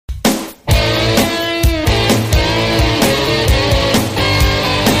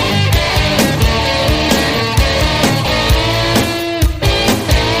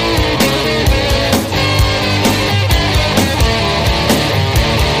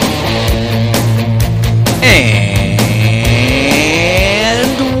And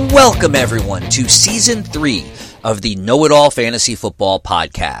welcome everyone to Season 3 of the Know-It-All Fantasy Football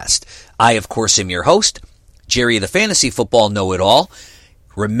Podcast. I, of course, am your host, Jerry the Fantasy Football Know-It-All.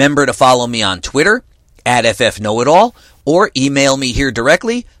 Remember to follow me on Twitter, @FFKnowItAll, or email me here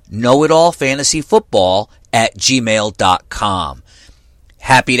directly, knowitallfantasyfootball@gmail.com.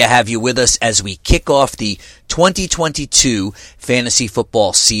 Happy to have you with us as we kick off the 2022 fantasy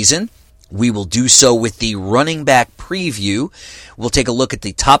football season. We will do so with the running back preview. We'll take a look at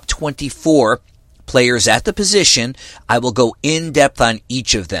the top 24 players at the position. I will go in depth on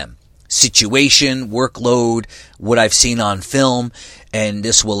each of them. Situation, workload, what I've seen on film, and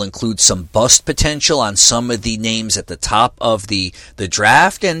this will include some bust potential on some of the names at the top of the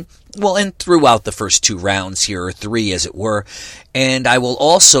draft and throughout the first two rounds here, or three as it were. And I will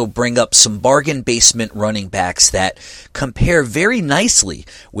also bring up some bargain basement running backs that compare very nicely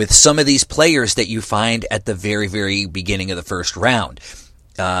with some of these players that you find at the very, very beginning of the first round.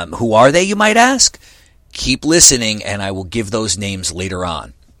 Who are they, you might ask? Keep listening, and I will give those names later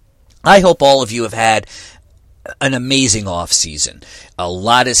on. I hope all of you have had an amazing off season. A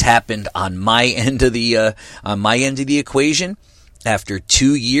lot has happened on my end of the equation. After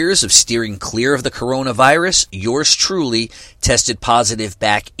 2 years of steering clear of the coronavirus, yours truly tested positive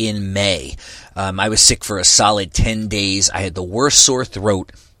back in May. I was sick for a solid 10 days. I had the worst sore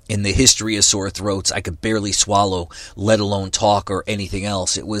throat in the history of sore throats. I could barely swallow, let alone talk or anything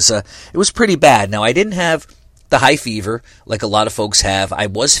else. It was pretty bad. Now, I didn't have the high fever like a lot of folks have. I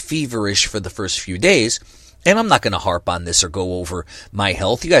was feverish for the first few days. And I'm not going to harp on this or go over my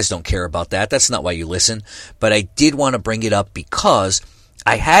health. You guys don't care about that. That's not why you listen. But I did want to bring it up because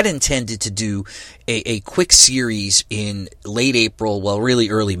I had intended to do a quick series in late April, really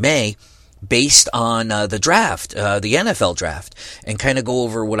early May, based on the draft, the NFL draft, and kind of go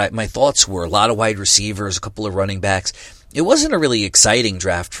over what my thoughts were. A lot of wide receivers, a couple of running backs. It wasn't a really exciting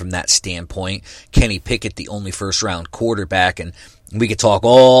draft from that standpoint. Kenny Pickett, the only first-round quarterback, and we could talk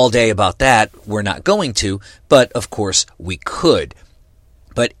all day about that. We're not going to, but of course we could.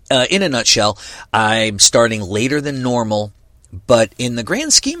 But in a nutshell, I'm starting later than normal, but in the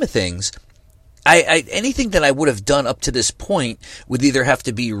grand scheme of things, anything that I would have done up to this point would either have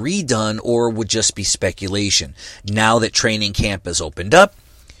to be redone or would just be speculation. Now that training camp has opened up,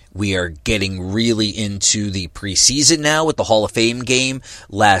 we are getting really into the preseason now with the Hall of Fame game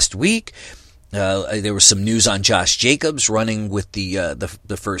last week. There was some news on Josh Jacobs running with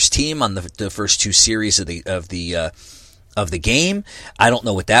the first team on the first two series of the game. I don't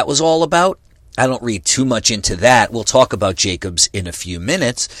know what that was all about. I don't read too much into that. We'll talk about Jacobs in a few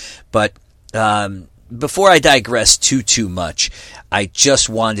minutes, but before I digress too much, I just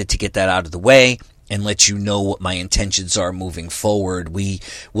wanted to get that out of the way and let you know what my intentions are moving forward. We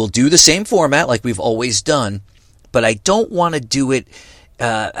will do the same format like we've always done, but I don't want to do it.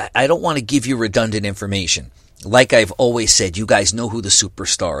 I don't want to give you redundant information. Like I've always said, you guys know who the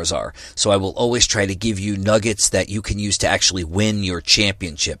superstars are. So I will always try to give you nuggets that you can use to actually win your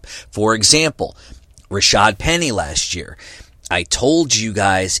championship. For example, Rashad Penny last year. I told you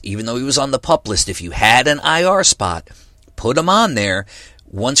guys, even though he was on the PUP list, if you had an IR spot, put him on there.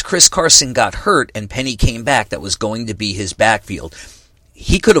 Once Chris Carson got hurt and Penny came back, that was going to be his backfield.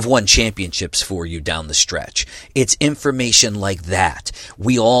 He could have won championships for you down the stretch. It's information like that.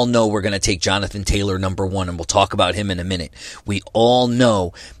 We all know we're going to take Jonathan Taylor number one, and we'll talk about him in a minute. We all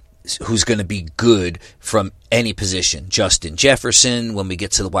know who's going to be good from any position. Justin Jefferson, when we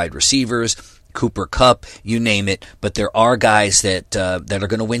get to the wide receivers, Cooper Kupp, you name it. But there are guys that are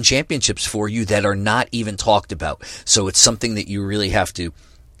going to win championships for you that are not even talked about. So it's something that you really have to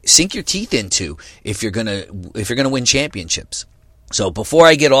sink your teeth into if you're going to win championships. So before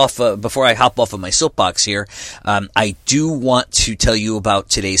I hop off of my soapbox here, I do want to tell you about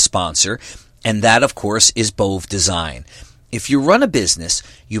today's sponsor, and that, of course, is Bove Design. If you run a business,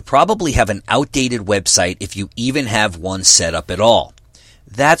 you probably have an outdated website if you even have one set up at all.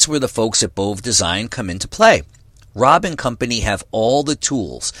 That's where the folks at Bove Design come into play. Rob and company have all the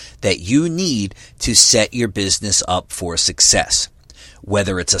tools that you need to set your business up for success.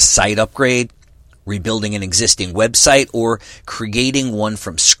 Whether it's a site upgrade, rebuilding an existing website, or creating one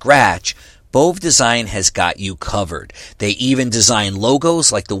from scratch, Bove Design has got you covered. They even design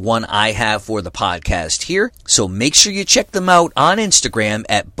logos like the one I have for the podcast here. So make sure you check them out on Instagram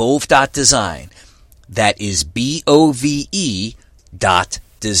at bove.design. That is BOVE.design.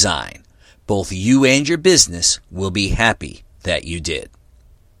 Both you and your business will be happy that you did.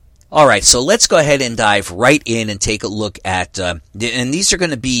 All right, so let's go ahead and dive right in and take a look at, and these are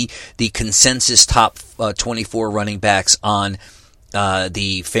going to be the consensus top 24 running backs on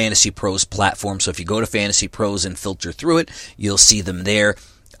the Fantasy Pros platform. So if you go to Fantasy Pros and filter through it, you'll see them there.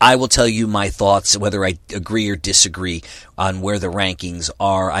 I will tell you my thoughts, whether I agree or disagree on where the rankings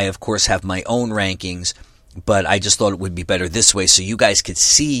are. I, of course, have my own rankings, but I just thought it would be better this way so you guys could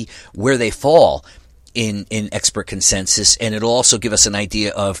see where they fall in expert consensus, and it'll also give us an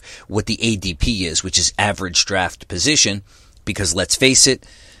idea of what the ADP is, which is average draft position, because let's face it,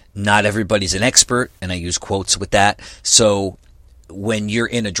 not everybody's an expert, and I use quotes with that. So when you're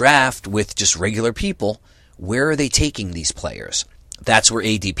in a draft with just regular people, where are they taking these players? That's where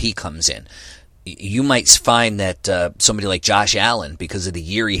ADP comes in. You might find that somebody like Josh Allen, because of the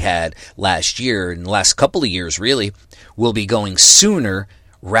year he had last year, and the last couple of years really, will be going sooner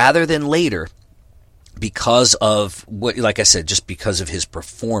rather than later because of what, like I said, just because of his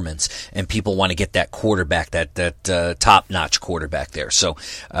performance, and people want to get that quarterback, that top-notch quarterback there. So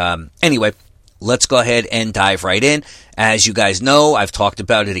anyway, let's go ahead and dive right in. As you guys know, I've talked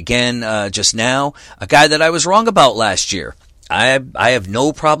about it again just now, a guy that I was wrong about last year. I have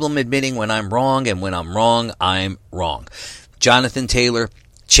no problem admitting when I'm wrong, and when I'm wrong, I'm wrong. Jonathan Taylor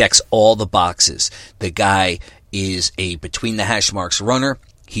checks all the boxes. The guy is a between the hash marks runner.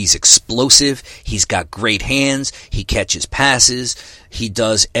 He's explosive. He's got great hands. He catches passes. He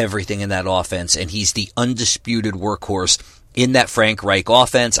does everything in that offense, and he's the undisputed workhorse in that Frank Reich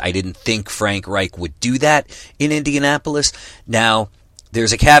offense. I didn't think Frank Reich would do that in Indianapolis. Now,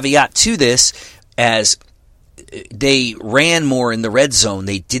 there's a caveat to this, as they ran more in the red zone.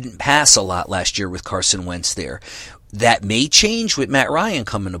 They didn't pass a lot last year with Carson Wentz there. That may change with Matt Ryan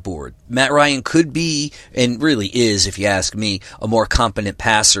coming aboard. Matt Ryan could be, and really is, if you ask me, a more competent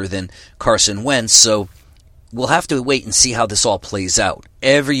passer than Carson Wentz. So we'll have to wait and see how this all plays out.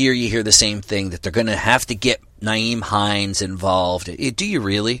 Every year you hear the same thing, that they're going to have to get Nyheim Hines involved. Do you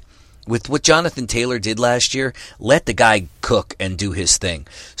really? With what Jonathan Taylor did last year, let the guy cook and do his thing.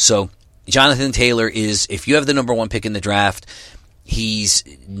 So Jonathan Taylor is, if you have the number one pick in the draft, he's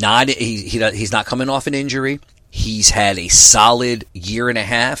not coming off an injury. He's had a solid year and a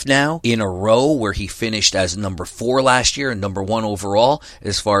half now in a row where he finished as number 4 last year and number 1 overall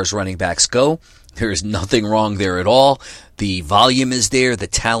as far as running backs go. There is nothing wrong there at all. The volume is there. The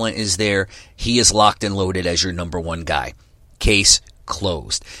talent is there. He is locked and loaded as your number 1 guy. Case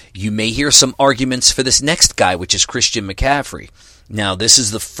closed. You may hear some arguments for this next guy, which is Christian McCaffrey. Now, this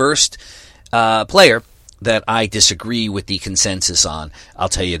is the first player that I disagree with the consensus on. I'll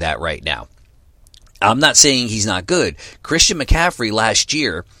tell you that right now. I'm not saying he's not good. Christian McCaffrey last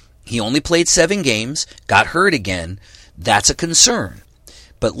year, he only played 7 games, got hurt again. That's a concern.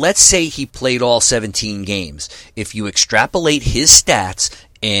 But let's say he played all 17 games. If you extrapolate his stats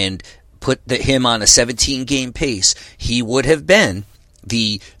and put him on a 17-game pace, he would have been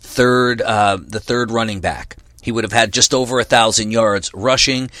the third running back. He would have had just over 1,000 yards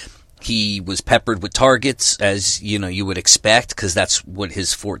rushing. He was peppered with targets, as you would expect, because that's what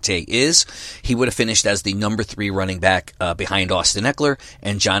his forte is. He would have finished as the number 3 running back behind Austin Eckler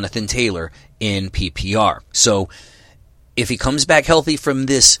and Jonathan Taylor in PPR. So if he comes back healthy from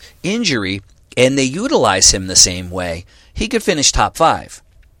this injury and they utilize him the same way, he could finish top 5.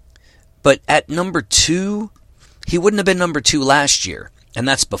 But at number 2, he wouldn't have been number 2 last year. And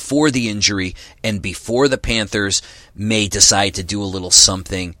that's before the injury and before the Panthers may decide to do a little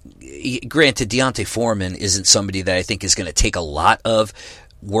something. Granted, D'Onta Foreman isn't somebody that I think is going to take a lot of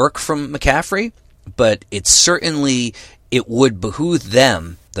work from McCaffrey, but it would behoove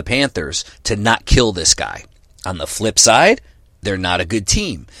them, the Panthers, to not kill this guy. On the flip side, they're not a good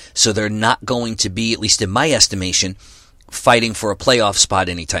team, so they're not going to be, at least in my estimation, fighting for a playoff spot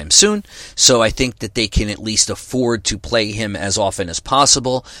anytime soon. So I think that they can at least afford to play him as often as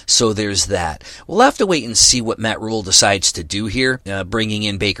possible. So there's that. We'll have to wait and see what Matt Rule decides to do here, bringing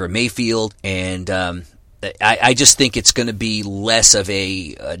in Baker Mayfield. And I just think it's going to be less of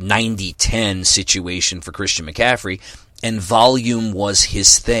a 90-10 situation for Christian McCaffrey. And volume was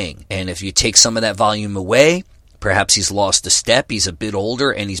his thing. And if you take some of that volume away, perhaps he's lost a step. He's a bit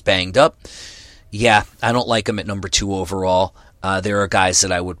older and he's banged up. Yeah, I don't like him at number 2 overall. There are guys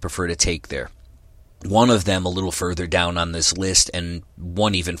that I would prefer to take there. One of them a little further down on this list, and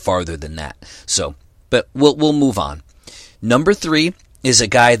one even farther than that. So, but we'll move on. Number 3 is a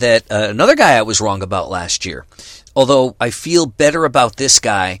guy that another guy I was wrong about last year. Although I feel better about this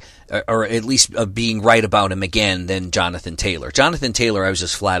guy, or at least being right about him again, than Jonathan Taylor. Jonathan Taylor, I was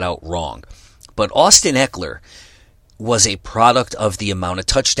just flat out wrong. But Austin Eckler was a product of the amount of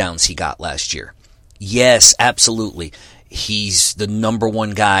touchdowns he got last year. Yes, absolutely. He's the number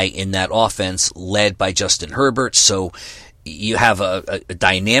 1 guy in that offense, led by Justin Herbert. So you have a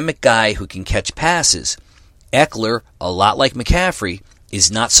dynamic guy who can catch passes. Eckler, a lot like McCaffrey, is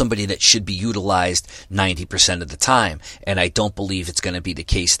not somebody that should be utilized 90% of the time, and I don't believe it's going to be the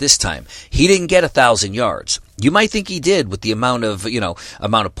case this time. He didn't get 1,000 yards. You might think he did with the amount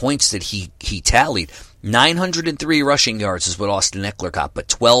of points that he tallied. 903 rushing yards is what Austin Eckler got, but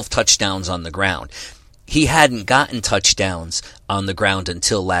 12 touchdowns on the ground. He hadn't gotten touchdowns on the ground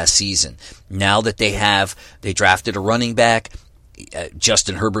until last season. Now that they drafted a running back,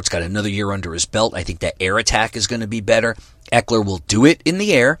 Justin Herbert's got another year under his belt. I think that air attack is going to be better. Eckler will do it in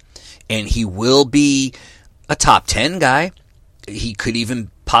the air, and he will be a top 10 guy. He could even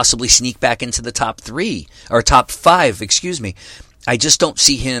possibly sneak back into the top 5, I just don't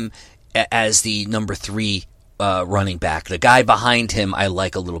see him as the number 3 running back. The guy behind him I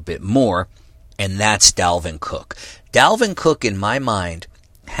like a little bit more, and that's Dalvin Cook. Dalvin Cook, in my mind,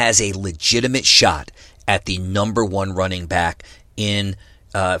 has a legitimate shot at the number 1 running back in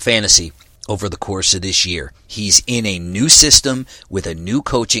fantasy over the course of this year. He's in a new system with a new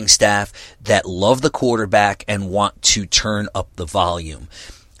coaching staff that love the quarterback and want to turn up the volume.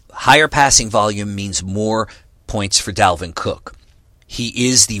 Higher passing volume means more points for Dalvin Cook. He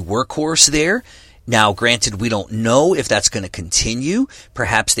is the workhorse there. Now, granted, we don't know if that's going to continue.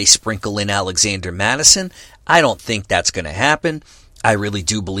 Perhaps they sprinkle in Alexander Mattison. I don't think that's going to happen. I really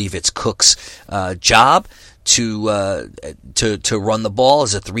do believe it's Cook's job to run the ball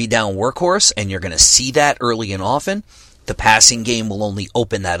as a 3-down workhorse, and you're going to see that early and often. The passing game will only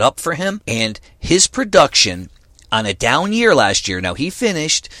open that up for him, and his production on a down year last year. Now, he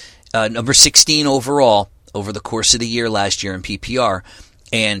finished number 16 overall over the course of the year last year in PPR,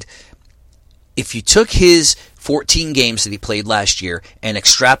 and if you took his 14 games that he played last year and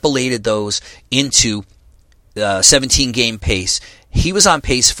extrapolated those into 17-game pace, he was on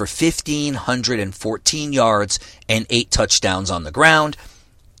pace for 1,514 yards and 8 touchdowns on the ground.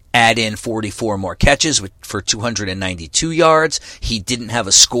 Add in 44 more catches for 292 yards. He didn't have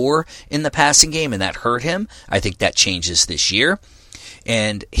a score in the passing game, and that hurt him. I think that changes this year.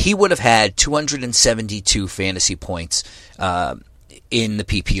 And he would have had 272 fantasy points in the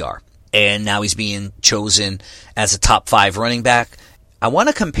PPR. And now he's being chosen as a top 5 running back. I want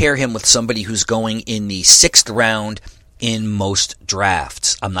to compare him with somebody who's going in the 6th round in most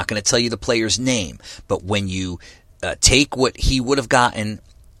drafts. I'm not going to tell you the player's name, but when you take what he would have gotten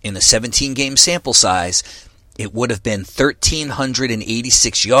in a 17-game sample size, it would have been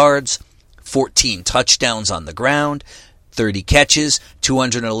 1,386 yards, 14 touchdowns on the ground, 30 catches,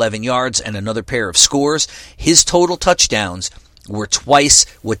 211 yards, and another pair of scores. His total touchdowns were twice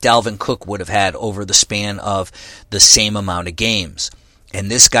what Dalvin Cook would have had over the span of the same amount of games. And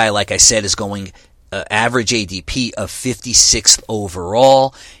this guy, like I said, is going average ADP of 56th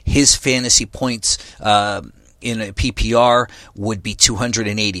overall. His fantasy points in a PPR would be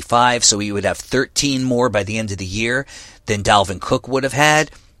 285, so he would have 13 more by the end of the year than Dalvin Cook would have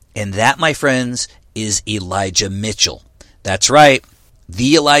had. And that, my friends, is Elijah Mitchell. That's right.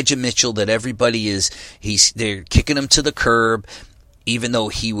 The Elijah Mitchell that everybody they're kicking him to the curb, even though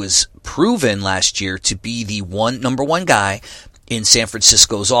he was proven last year to be the number one guy in San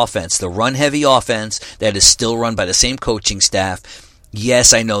Francisco's offense, the run-heavy offense that is still run by the same coaching staff.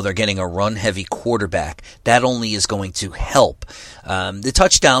 Yes, I know they're getting a run-heavy quarterback. That only is going to help. The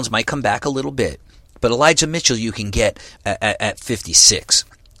touchdowns might come back a little bit, but Elijah Mitchell you can get at 56.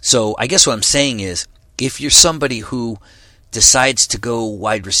 So I guess what I'm saying is, if you're somebody who decides to go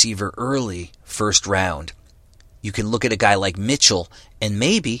wide receiver early, first round, you can look at a guy like Mitchell, and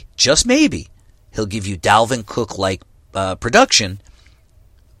maybe, just maybe, he'll give you Dalvin Cook-like production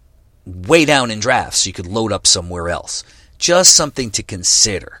way down in drafts, so you could load up somewhere else. Just something to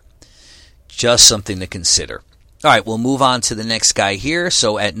consider. Just something to consider. All right, we'll move on to the next guy here.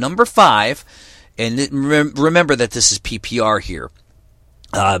 So at number 5, and remember that this is PPR here,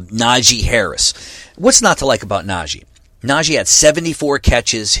 Najee Harris. What's not to like about Najee? Najee had 74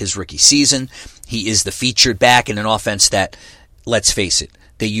 catches his rookie season. He is the featured back in an offense that, let's face it,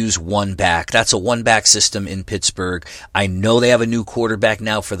 they use one back. That's a one-back system in Pittsburgh. I know they have a new quarterback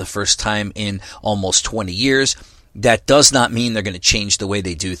now for the first time in almost 20 years. That does not mean they're going to change the way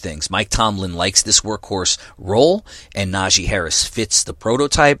they do things. Mike Tomlin likes this workhorse role, and Najee Harris fits the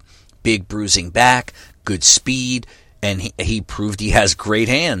prototype. Big bruising back, good speed, and he proved he has great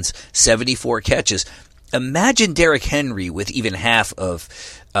hands. 74 catches. Imagine Derrick Henry with even half of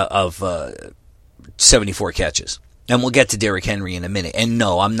 74 catches. And we'll get to Derrick Henry in a minute. And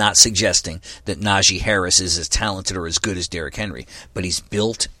no, I'm not suggesting that Najee Harris is as talented or as good as Derrick Henry, but he's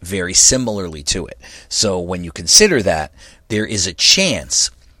built very similarly to it. So when you consider that, there is a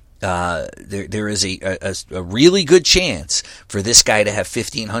chance There is a really good chance for this guy to have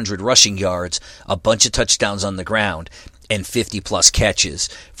 1,500 rushing yards, a bunch of touchdowns on the ground, and 50-plus catches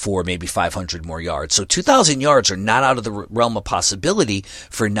for maybe 500 more yards. So 2,000 yards are not out of the realm of possibility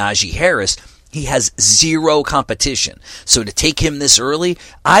for Najee Harris. He has zero competition. So to take him this early,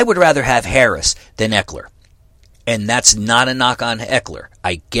 I would rather have Harris than Ekeler. And that's not a knock on Ekeler.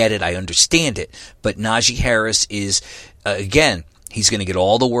 I get it. I understand it. But Najee Harris is, again, he's going to get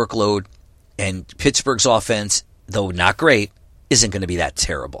all the workload. And Pittsburgh's offense, though not great, isn't going to be that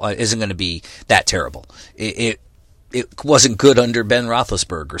terrible. It wasn't good under Ben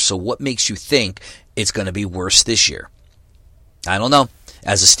Roethlisberger. So what makes you think it's going to be worse this year? I don't know.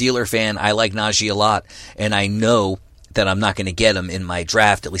 As a Steeler fan, I like Najee a lot. And I know that I'm not going to get him in my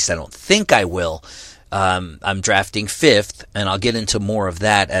draft. At least I don't think I will. I'm drafting 5th, and I'll get into more of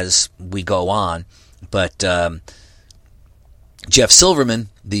that as we go on. But Jeff Silverman,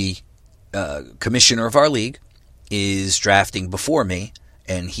 the commissioner of our league, is drafting before me,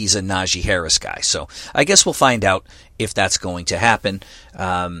 and he's a Najee Harris guy. So I guess we'll find out if that's going to happen.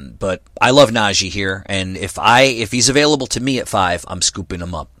 But I love Najee here, and if he's available to me at 5, I'm scooping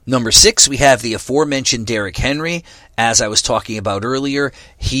him up. Number 6, we have the aforementioned Derrick Henry. As I was talking about earlier,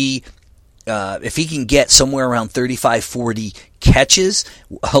 if he can get somewhere around 35, 40 catches,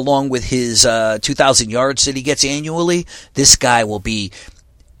 along with his 2,000 yards that he gets annually, this guy will be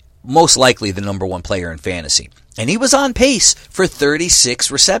most likely the number 1 player in fantasy. And he was on pace for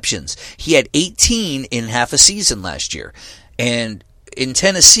 36 receptions. He had 18 in half a season last year. And in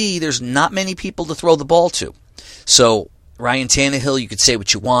Tennessee, there's not many people to throw the ball to. So Ryan Tannehill, you could say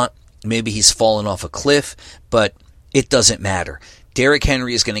what you want. Maybe he's fallen off a cliff, but it doesn't matter. Derrick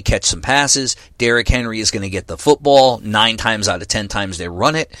Henry is going to catch some passes. Derrick Henry is going to get the football 9 times out of 10 times they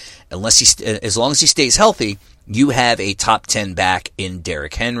run it. As long as he stays healthy, you have a top 10 back in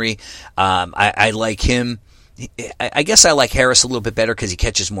Derrick Henry. I like him. I guess I like Harris a little bit better because he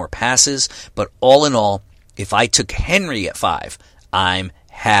catches more passes. But all in all, if I took Henry at 5, I'm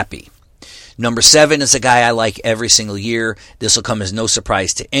happy. Number 7 is a guy I like every single year. This will come as no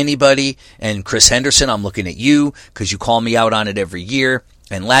surprise to anybody. And Chris Henderson, I'm looking at you because you call me out on it every year.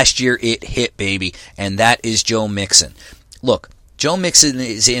 And last year it hit, baby. And that is Joe Mixon. Look, Joe Mixon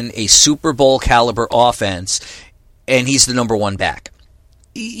is in a Super Bowl caliber offense, and he's the number 1 back.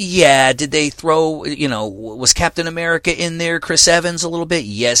 Yeah, did they throw, was Captain America in there, Chris Evans, a little bit?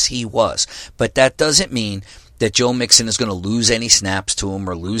 Yes, he was. But that doesn't mean that Joe Mixon is going to lose any snaps to him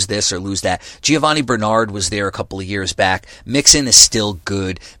or lose this or lose that. Giovanni Bernard was there a couple of years back. Mixon is still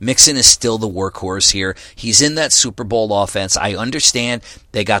good. Mixon is still the workhorse here. He's in that Super Bowl offense. I understand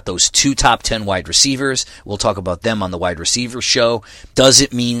they got those 2 top 10 wide receivers. We'll talk about them on the wide receiver show.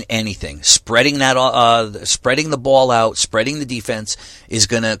 Doesn't mean anything. Spreading the ball out, spreading the defense is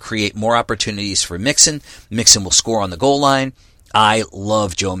going to create more opportunities for Mixon. Mixon will score on the goal line. I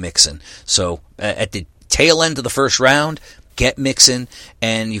love Joe Mixon. So at the tail end of the first round, get Mixon,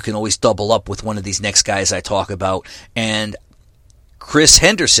 and you can always double up with one of these next guys I talk about. And Chris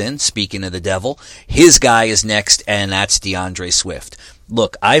Henderson, speaking of the devil, his guy is next, and that's DeAndre Swift.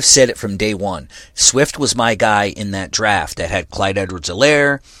 Look, I've said it from day one. Swift was my guy in that draft that had Clyde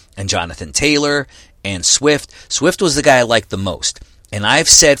Edwards-Helaire and Jonathan Taylor and Swift. Swift was the guy I liked the most. And I've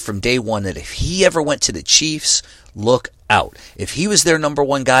said from day one that if he ever went to the Chiefs, look out. If he was their number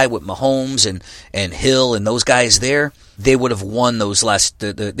 1 guy with Mahomes and Hill and those guys there, they would have won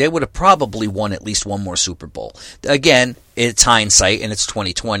they would have probably won at least one more Super Bowl. Again, it's hindsight and it's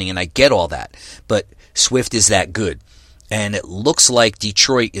 2020 and I get all that. But Swift is that good. And it looks like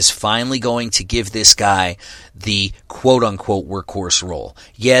Detroit is finally going to give this guy the quote-unquote workhorse role.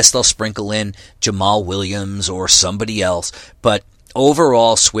 Yes, they'll sprinkle in Jamal Williams or somebody else, but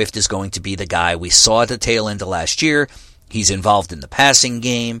overall, Swift is going to be the guy. We saw at the tail end of last year. He's involved in the passing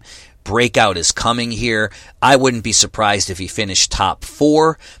game. Breakout is coming here. I wouldn't be surprised if he finished top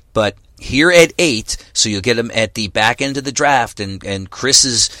 4, but here at 8, so you'll get him at the back end of the draft, and Chris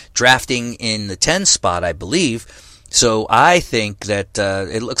is drafting in the 10 spot, I believe. So I think that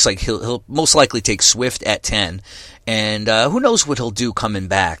it looks like he'll most likely take Swift at 10, and who knows what he'll do coming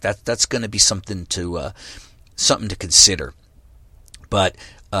back. That's going to be something to consider. But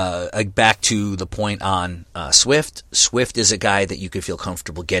back to the point on Swift. Swift is a guy that you could feel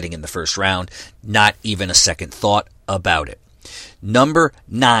comfortable getting in the first round. Not even a second thought about it. Number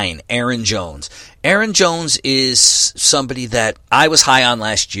 9, Aaron Jones. Aaron Jones is somebody that I was high on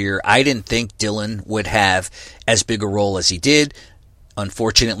last year. I didn't think Dylan would have as big a role as he did.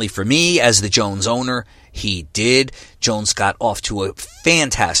 Unfortunately for me, as the Jones owner, he did. Jones got off to a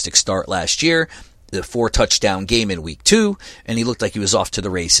fantastic start last year. the 4-touchdown game in week 2, and he looked like he was off to the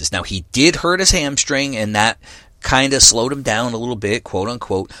races. Now, he did hurt his hamstring, and that kind of slowed him down a little bit, quote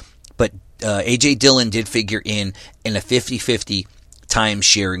unquote, but A.J. Dillon did figure in a 50-50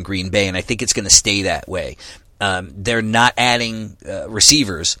 timeshare in Green Bay, and I think it's going to stay that way. They're not adding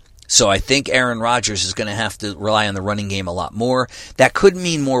receivers, so I think Aaron Rodgers is going to have to rely on the running game a lot more. That could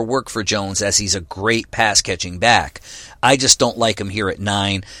mean more work for Jones, as he's a great pass-catching back. I just don't like him here at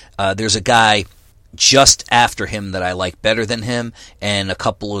 9. There's a guy just after him that I like better than him, and a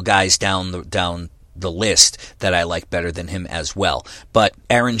couple of guys down the list that I like better than him as well. But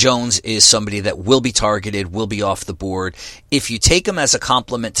Aaron Jones is somebody that will be targeted, will be off the board. If you take him as a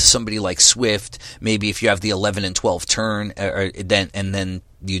complement to somebody like Swift, maybe if you have the 11 and 12 turn, then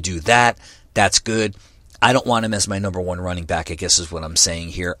you do that, that's good. I don't want him as my number 1 running back, I guess is what I'm saying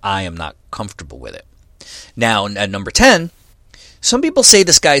here. I am not comfortable with it. Now, at number 10, some people say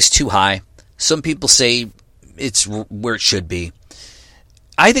this guy's too high. Some people say it's where it should be.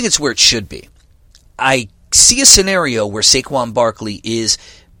 I think it's where it should be. I see a scenario where Saquon Barkley is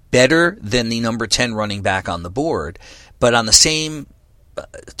better than the number 10 running back on the board, but on the same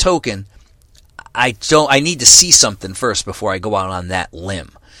token, I need to see something first before I go out on that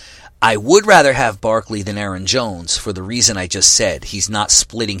limb. I would rather have Barkley than Aaron Jones for the reason I just said. He's not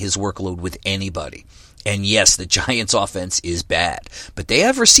splitting his workload with anybody. And yes, the Giants' offense is bad, but they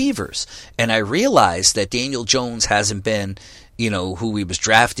have receivers. And I realize that Daniel Jones hasn't been, who he was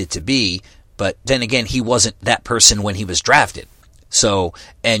drafted to be, but then again, he wasn't that person when he was drafted. So,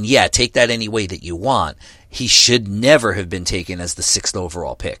 and yeah, take that any way that you want. He should never have been taken as the 6th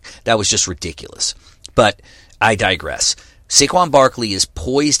overall pick. That was just ridiculous. But I digress. Saquon Barkley is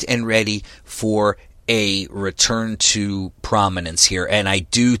poised and ready for a return to prominence here, and I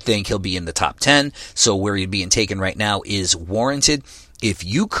do think he'll be in the top 10, so where he's being taken right now is warranted. If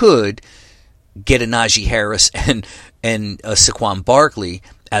you could get a Najee Harris and a Saquon Barkley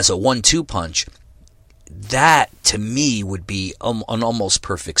as a 1-2 punch, that to me would be an almost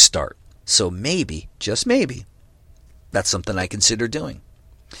perfect start. So maybe, just maybe, that's something I consider doing.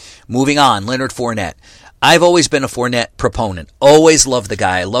 Moving on, Leonard Fournette. I've always been a Fournette proponent. Always loved the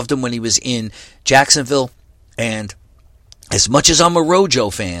guy. I loved him when he was in Jacksonville. And as much as I'm a Rojo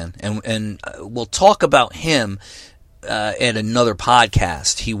fan, and we'll talk about him at another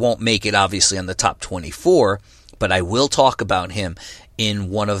podcast. He won't make it, obviously, on the top 24, but I will talk about him in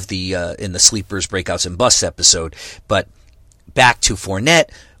one of the in the Sleepers, Breakouts, and Busts episode. But back to Fournette.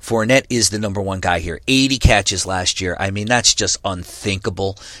 Fournette is the number 1 guy here. 80 catches last year. I mean, that's just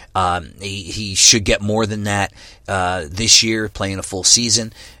unthinkable. He should get more than that this year, playing a full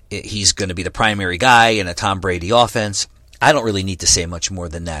season. He's going to be the primary guy in a Tom Brady offense. I don't really need to say much more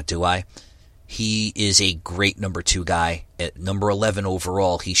than that, do I? He is a great number 2 guy. At number 11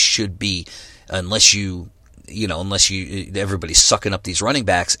 overall, he should be, unless everybody's sucking up these running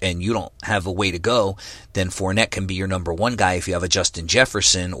backs and you don't have a way to go, then Fournette can be your number 1 guy if you have a Justin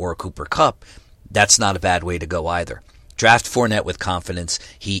Jefferson or a Cooper Kupp. That's not a bad way to go either. Draft Fournette with confidence.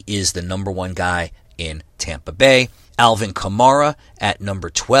 He is the number 1 guy in Tampa Bay. Alvin Kamara at number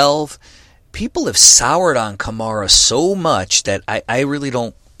 12. People have soured on Kamara so much that I really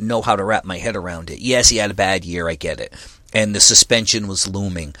don't know how to wrap my head around it. Yes, he had a bad year, I get it. And the suspension was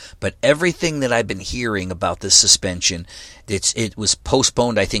looming. But everything that I've been hearing about this suspension, it was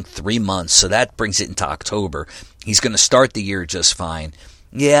postponed, I think, 3 months. So that brings it into October. He's going to start the year just fine.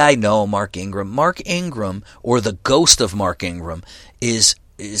 Yeah, I know, Mark Ingram. Mark Ingram, or the ghost of Mark Ingram, is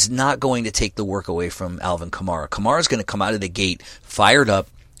not going to take the work away from Alvin Kamara. Kamara's going to come out of the gate fired up,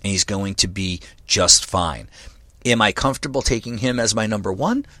 and he's going to be just fine. Am I comfortable taking him as my number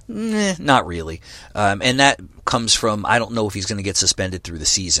 1? Not really. And that comes from, I don't know if he's going to get suspended through the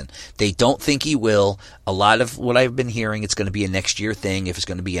season. They don't think he will. A lot of what I've been hearing, it's going to be a next year thing, if it's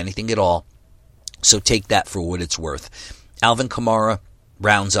going to be anything at all. So take that for what it's worth. Alvin Kamara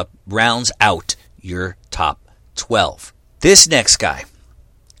rounds out your top 12. This next guy,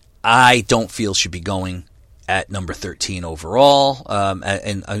 I don't feel should be going at number 13 overall,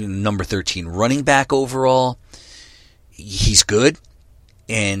 and number 13 running back overall. He's good,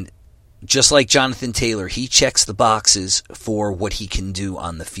 and just like Jonathan Taylor, he checks the boxes for what he can do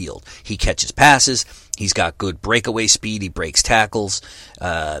on the field. He catches passes, he's got good breakaway speed, he breaks tackles,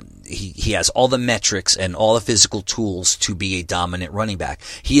 he has all the metrics and all the physical tools to be a dominant running back.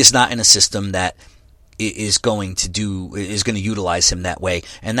 He is not in a system that is going to utilize him that way,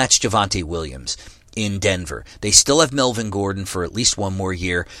 and that's Javonte Williams in Denver. They still have Melvin Gordon for at least 1 more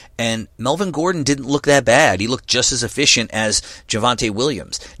year, and Melvin Gordon didn't look that bad. He looked just as efficient as Javonte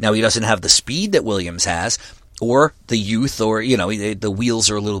Williams. Now, he doesn't have the speed that Williams has, or the youth, or, the wheels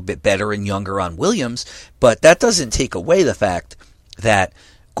are a little bit better and younger on Williams, but that doesn't take away the fact that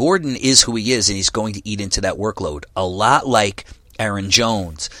Gordon is who he is, and he's going to eat into that workload. A lot like Aaron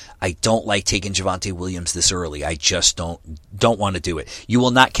Jones. I don't like taking Javonte Williams this early. I just don't want to do it. You will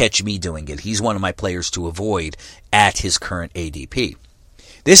not catch me doing it. He's one of my players to avoid at his current ADP.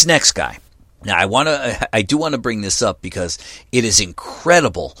 This next guy. Now, I do want to bring this up because it is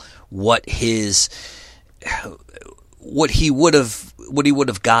incredible what he would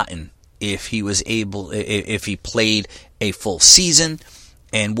have gotten if he played a full season,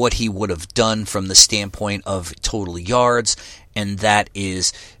 and what he would have done from the standpoint of total yards, and that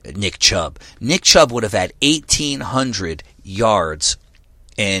is Nick Chubb. Nick Chubb would have had 1,800 yards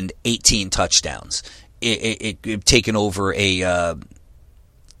and 18 touchdowns. It taken over a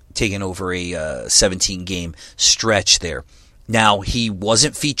 17-game stretch there. Now, he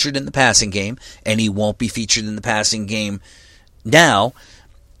wasn't featured in the passing game, and he won't be featured in the passing game now,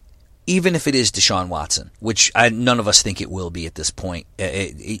 even if it is Deshaun Watson, which none of us think it will be at this point.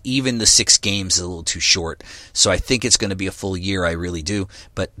 Even the 6 games is a little too short, so I think it's going to be a full year, I really do,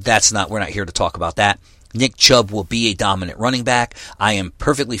 but we're not here to talk about that. Nick Chubb will be a dominant running back. I am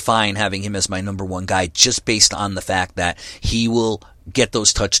perfectly fine having him as my number one guy just based on the fact that he will get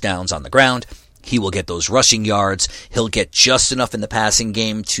those touchdowns on the ground. He will get those rushing yards. He'll get just enough in the passing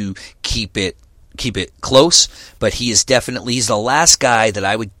game to keep it close, but he's the last guy that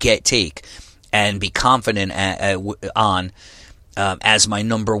I would take and be confident on as my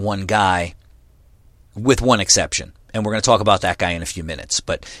number one guy, with one exception. And we're going to talk about that guy in a few minutes.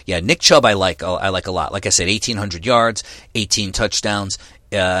 But yeah, Nick Chubb I like a lot. Like I said, 1,800 yards, 18 touchdowns.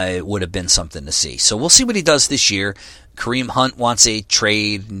 It would have been something to see. So we'll see what he does this year. Kareem Hunt wants a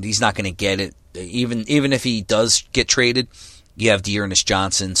trade, and he's not going to get it. Even if he does get traded, you have Dearness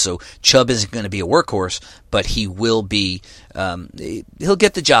Johnson, so Chubb isn't going to be a workhorse, but he will be. He'll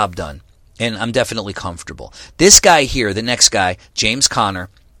get the job done, and I'm definitely comfortable. This guy here, the next guy, James Conner,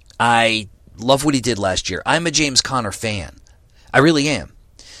 I love what he did last year. I'm a James Conner fan. I really am.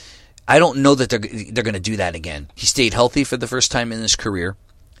 I don't know that they're going to do that again. He stayed healthy for the first time in his career,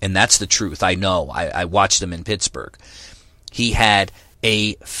 and that's the truth. I know. I watched him in Pittsburgh. He had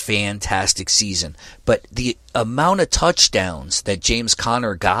a fantastic season, but the amount of touchdowns that James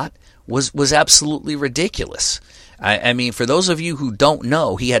Conner got was absolutely ridiculous. I mean, for those of you who don't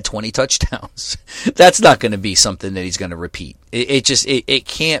know, he had 20 touchdowns. That's not going to be something that he's going to repeat. It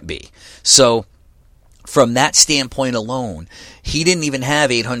can't be. So from that standpoint alone, he didn't even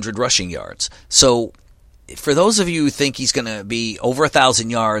have 800 rushing yards. So for those of you who think he's going to be over 1,000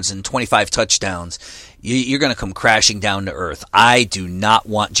 yards and 25 touchdowns, you're going to come crashing down to earth. I do not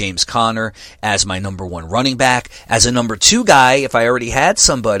want James Conner as my number one running back. As a number two guy, if I already had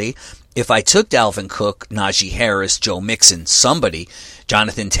somebody, if I took Dalvin Cook, Najee Harris, Joe Mixon, somebody,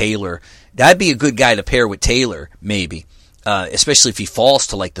 Jonathan Taylor, that'd be a good guy to pair with Taylor, maybe. Especially if he falls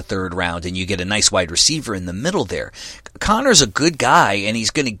to like the third round and you get a nice wide receiver in the middle there. Connor's a good guy and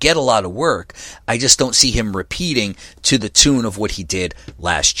he's going to get a lot of work. I just don't see him repeating to the tune of what he did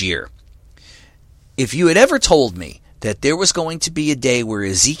last year. If you had ever told me that there was going to be a day where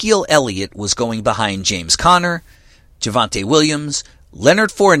Ezekiel Elliott was going behind James Conner, Javonte Williams, Leonard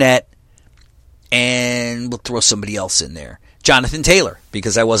Fournette, and we'll throw somebody else in there, Jonathan Taylor,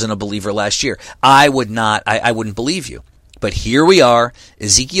 because I wasn't a believer last year, I wouldn't believe you. But here we are,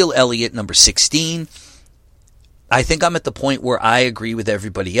 Ezekiel Elliott, number 16. I think I'm at the point where I agree with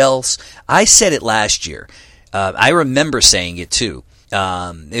everybody else. I said it last year. I remember saying it too.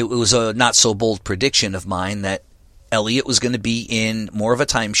 It was a not-so-bold prediction of mine that Elliott was going to be in more of a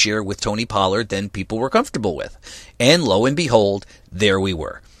timeshare with Tony Pollard than people were comfortable with. And lo and behold, there we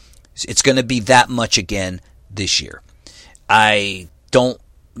were. It's going to be that much again this year. I don't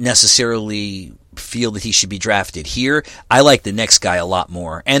necessarily feel that he should be drafted here. I like the next guy a lot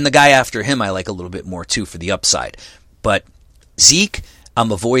more. And the guy after him I like a little bit more too for the upside. But Zeke,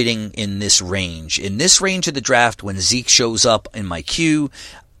 I'm avoiding in this range. In this range of the draft, when Zeke shows up in my queue,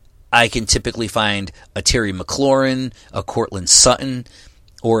 I can typically find a Terry McLaurin, a Cortland Sutton,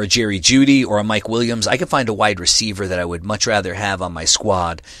 or a Jerry Jeudy, or a Mike Williams. I can find a wide receiver that I would much rather have on my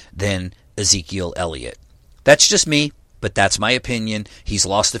squad than Ezekiel Elliott. That's just me, but that's my opinion. He's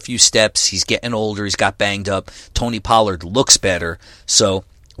lost a few steps. He's getting older. He's got banged up. Tony Pollard looks better. So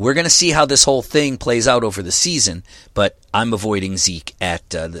we're going to see how this whole thing plays out over the season, but I'm avoiding Zeke at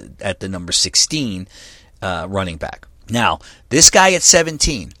the number 16 running back. Now, this guy at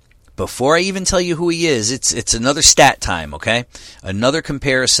 17, before I even tell you who he is, it's another stat time, okay? Another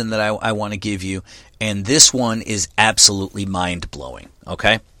comparison that I want to give you, and this one is absolutely mind-blowing.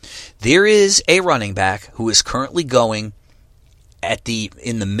 okay? There is a running back who is currently going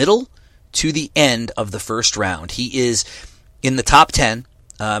in the middle to the end of the first round. He is in the top 10.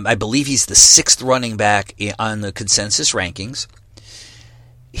 I believe he's the 6th running back on the consensus rankings.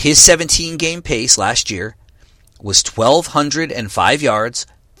 His 17-game pace last year was 1,205 yards,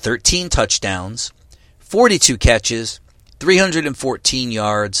 13 touchdowns, 42 catches, 314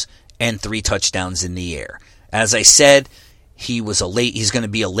 yards, and 3 touchdowns in the air. As I said, he's going to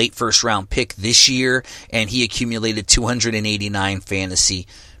be a late first-round pick this year, and he accumulated 289 fantasy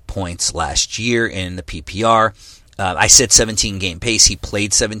points last year in the PPR. I said 17-game pace. He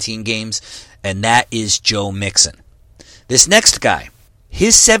played 17 games, and that is Joe Mixon. This next guy,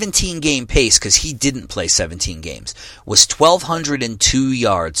 his 17-game pace, because he didn't play 17 games, was 1,202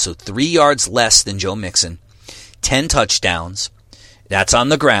 yards, so 3 yards less than Joe Mixon, 10 touchdowns. That's on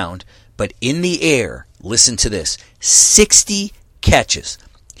the ground. But in the air, listen to this, 60 catches.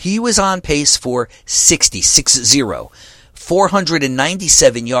 He was on pace for 60,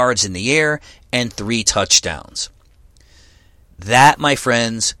 497 yards in the air, and 3 touchdowns. That, my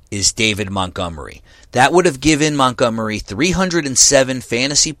friends, is David Montgomery. That would have given Montgomery 307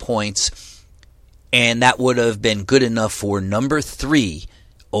 fantasy points, and that would have been good enough for number 3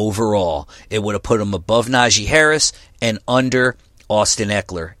 overall. It would have put him above Najee Harris and under Austin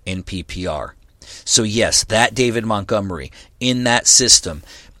Eckler in PPR. So yes, that David Montgomery in that system.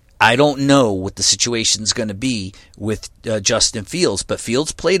 I don't know what the situation's going to be with Justin Fields, but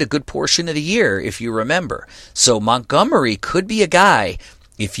Fields played a good portion of the year, if you remember. So Montgomery could be a guy,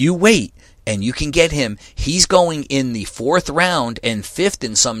 if you wait and you can get him, he's going in the 4th round and 5th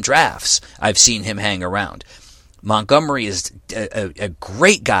in some drafts. I've seen him hang around. Montgomery is a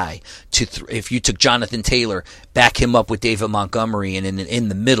great guy if you took Jonathan Taylor, back him up with David Montgomery, and in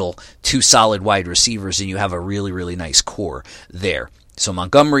the middle, 2 solid wide receivers, and you have a really, really nice core there. So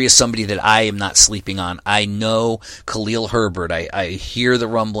Montgomery is somebody that I am not sleeping on. I know Khalil Herbert. I hear the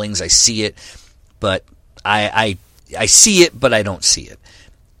rumblings. I see it, but I see it, but I don't see it.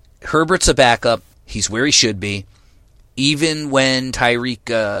 Herbert's a backup. He's where he should be. Even when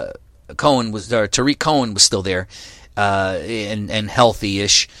Tariq Cohen was still there and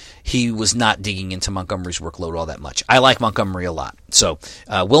healthy-ish, he was not digging into Montgomery's workload all that much. I like Montgomery a lot. So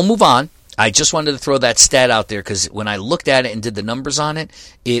we'll move on. I just wanted to throw that stat out there because when I looked at it and did the numbers on it,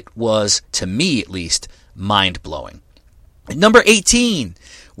 it was, to me at least, mind-blowing. At number 18,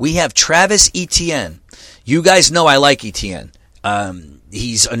 we have Travis Etienne. You guys know I like Etienne.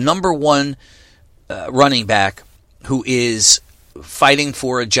 He's a number 1 running back who is fighting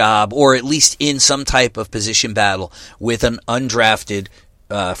for a job, or at least in some type of position battle with an undrafted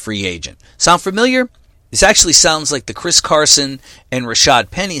free agent. Sound familiar? This actually sounds like the Chris Carson and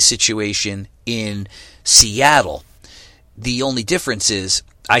Rashad Penny situation in Seattle. The only difference is,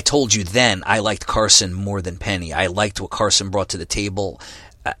 I told you then I liked Carson more than Penny. I liked what Carson brought to the table.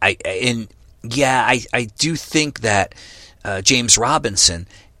 I do think that James Robinson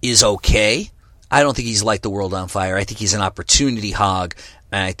is okay. I don't think he's light the world on fire. I think he's an opportunity hog,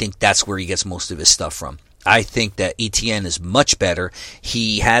 and I think that's where he gets most of his stuff from. I think that Etienne is much better.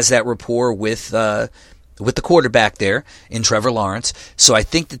 He has that rapport with the quarterback there in Trevor Lawrence. So I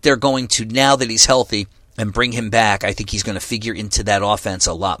think that they're going to, now that he's healthy and bring him back, I think he's going to figure into that offense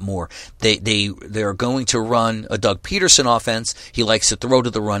a lot more. They're going to run a Doug Peterson offense. He likes to throw to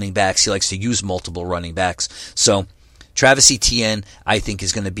the running backs. He likes to use multiple running backs. So Travis Etienne, I think,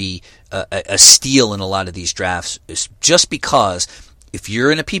 is going to be a steal in a lot of these drafts, just because if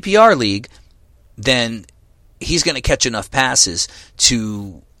you're in a PPR league, then he's going to catch enough passes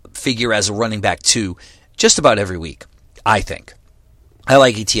to figure as a running back 2 just about every week, I think. I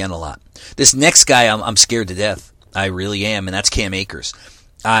like Etienne a lot. This next guy, I'm scared to death. I really am, and that's Cam Akers.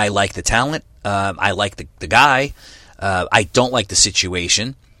 I like the talent. I like the guy. I don't like the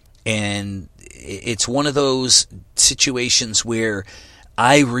situation. And it's one of those situations where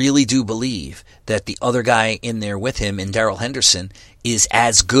I really do believe that the other guy in there with him, in Darrell Henderson, is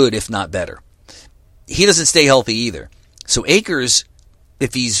as good, if not better. He doesn't stay healthy either. So Akers,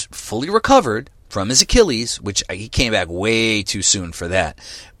 if he's fully recovered from his Achilles, which he came back way too soon for that.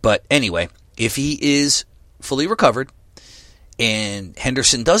 But anyway, if he is fully recovered and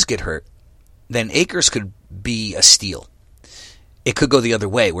Henderson does get hurt, then Akers could be a steal. It could go the other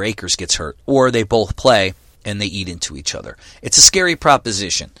way, where Akers gets hurt, or they both play and they eat into each other. It's a scary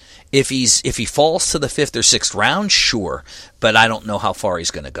proposition. If he falls to the 5th or 6th round, sure, but I don't know how far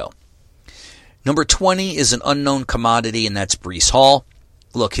he's going to go. Number 20 is an unknown commodity, and that's Breece Hall.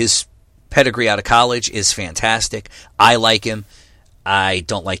 Look, his pedigree out of college is fantastic. I like him. I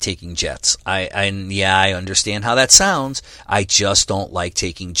don't like taking Jets. I understand how that sounds. I just don't like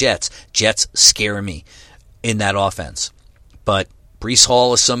taking Jets. Jets scare me in that offense. But Breece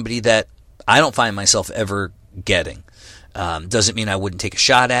Hall is somebody that I don't find myself ever getting. Doesn't mean I wouldn't take a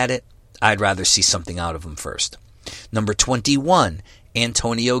shot at it. I'd rather see something out of him first. Number 21,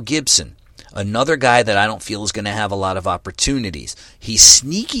 Antonio Gibson. Another guy that I don't feel is going to have a lot of opportunities. He's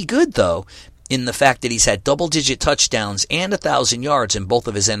sneaky good, though, in the fact that he's had double-digit touchdowns and 1,000 yards in both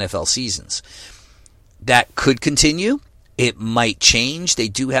of his NFL seasons. That could continue. It might change. They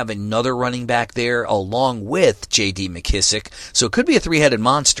do have another running back there along with J.D. McKissick, so it could be a three-headed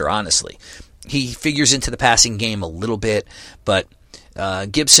monster, honestly. He figures into the passing game a little bit, but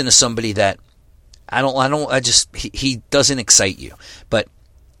Gibson is somebody that he doesn't excite you. But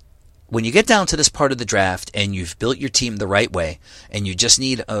when you get down to this part of the draft and you've built your team the right way and you just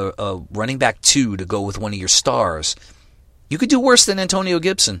need a running back 2 to go with one of your stars, you could do worse than Antonio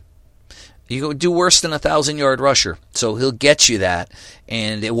Gibson. You could do worse than a 1,000-yard rusher. So he'll get you that,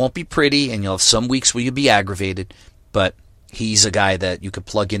 and it won't be pretty, and you'll have some weeks where you'll be aggravated, but he's a guy that you could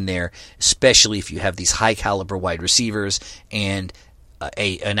plug in there, especially if you have these high-caliber wide receivers and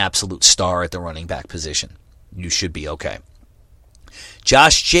an absolute star at the running back position. You should be okay.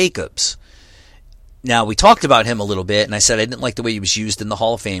 Josh Jacobs. Now, we talked about him a little bit, and I said I didn't like the way he was used in the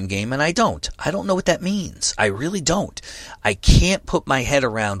Hall of Fame game, and I don't. I don't know what that means. I really don't. I can't put my head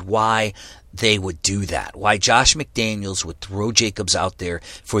around why they would do that, why Josh McDaniels would throw Jacobs out there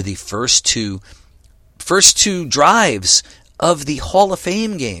for the first two drives of the Hall of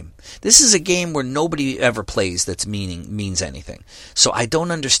Fame game. This is a game where nobody ever plays that means anything. So I don't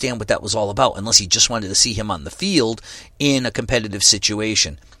understand what that was all about, unless he just wanted to see him on the field in a competitive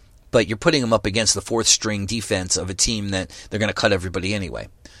situation. But you're putting him up against the fourth string defense of a team that they're going to cut everybody anyway.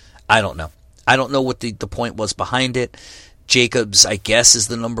 I don't know. I don't know what the point was behind it. Jacobs, I guess, is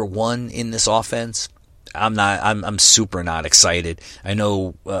the number 1 in this offense. I'm super not excited. I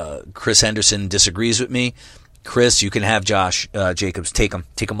know Chris Henderson disagrees with me. Chris, you can have Josh Jacobs. Take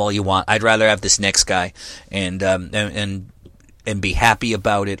him all you want. I'd rather have this next guy and be happy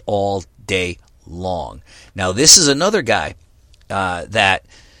about it all day long. Now, this is another guy that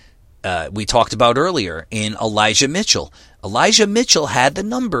we talked about earlier in Elijah Mitchell. Elijah Mitchell had the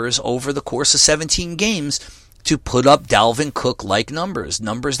numbers over the course of 17 games to put up Dalvin Cook-like numbers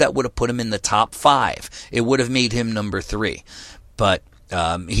that would have put him in the top 5. It would have made him number 3. But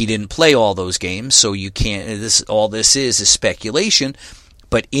he didn't play all those games, so you can't. All this is speculation.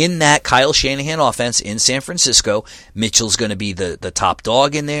 But in that Kyle Shanahan offense in San Francisco, Mitchell's going to be the top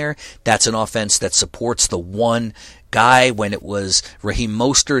dog in there. That's an offense that supports the one guy. When it was Raheem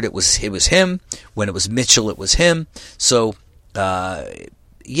Mostert, it was him. When it was Mitchell, it was him. So,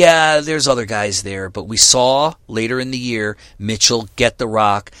 there's other guys there, but we saw later in the year Mitchell get the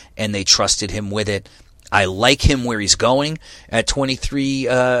rock, and they trusted him with it. I like him where he's going at 23,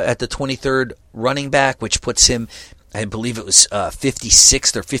 at the 23rd running back, which puts him, I believe it was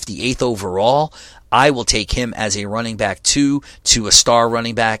 56th or 58th overall. I will take him as a running back 2 to a star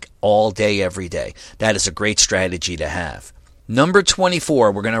running back all day, every day. That is a great strategy to have. Number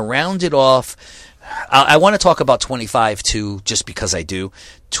 24, we're going to round it off. I want to talk about 25 too, just because I do.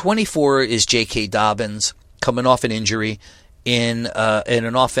 24 is J.K. Dobbins, coming off an injury in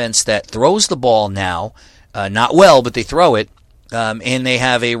an offense that throws the ball now, not well, but they throw it. And they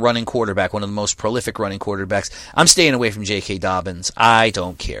have a running quarterback, one of the most prolific running quarterbacks. I'm staying away from J.K. Dobbins. I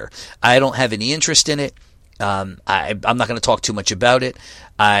don't care. I don't have any interest in it. I'm not going to talk too much about it.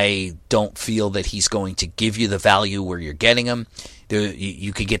 I don't feel that he's going to give you the value where you're getting him.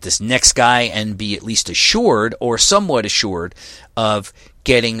 You could get this next guy and be at least assured or somewhat assured of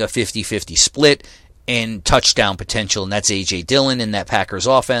getting a 50-50 split and touchdown potential, and that's A.J. Dillon in that Packers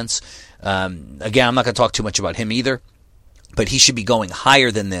offense. Again, I'm not going to talk too much about him either. But he should be going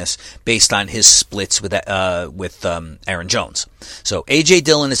higher than this based on his splits with Aaron Jones. So A.J.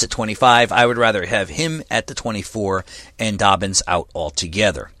 Dillon is at 25. I would rather have him at the 24 and Dobbins out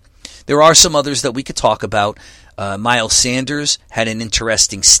altogether. There are some others that we could talk about. Miles Sanders had an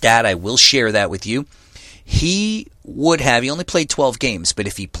interesting stat. I will share that with you. He only played 12 games, but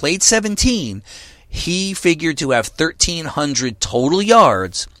if he played 17, he figured to have 1,300 total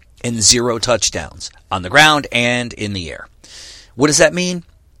yards and 0 touchdowns on the ground and in the air. What does that mean?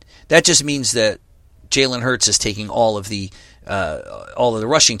 That just means that Jalen Hurts is taking all of the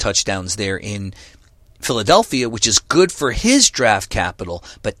rushing touchdowns there in Philadelphia, which is good for his draft capital,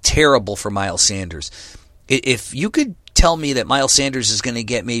 but terrible for Miles Sanders. If you could tell me that Miles Sanders is going to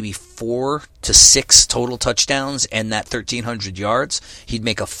get maybe 4 to 6 total touchdowns and that 1,300 yards, he'd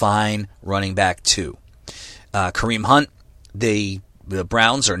make a fine running back too. Kareem Hunt, they The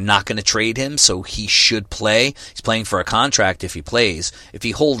Browns are not going to trade him, so he should play. He's playing for a contract if he plays. If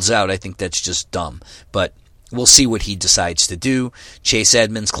he holds out, I think that's just dumb. But we'll see what he decides to do. Chase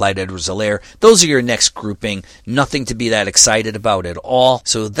Edmonds, Clyde Edwards-Helaire, those are your next grouping. Nothing to be that excited about at all.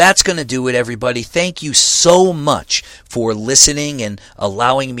 So that's going to do it, everybody. Thank you so much for listening and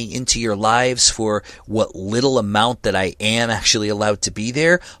allowing me into your lives for what little amount that I am actually allowed to be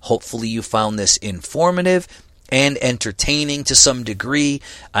there. Hopefully you found this informative and entertaining to some degree.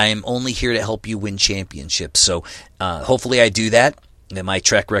 I am only here to help you win championships. So hopefully I do that. And my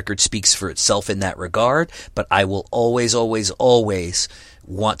track record speaks for itself in that regard, but I will always, always, always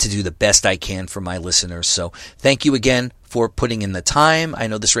want to do the best I can for my listeners. So thank you again for putting in the time. I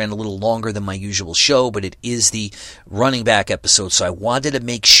know this ran a little longer than my usual show, but it is the running back episode, so I wanted to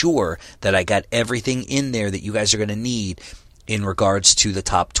make sure that I got everything in there that you guys are going to need in regards to the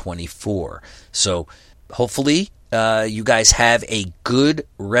top 24. So hopefully you guys have a good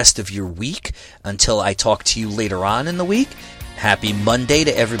rest of your week until I talk to you later on in the week. Happy Monday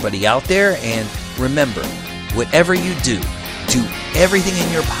to everybody out there, and remember, whatever you do, do everything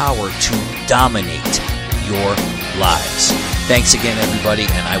in your power to dominate your lives. Thanks again, everybody,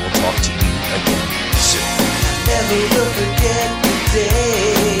 and I will talk to you again soon. Never will forget the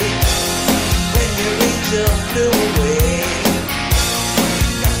day when you reach your blue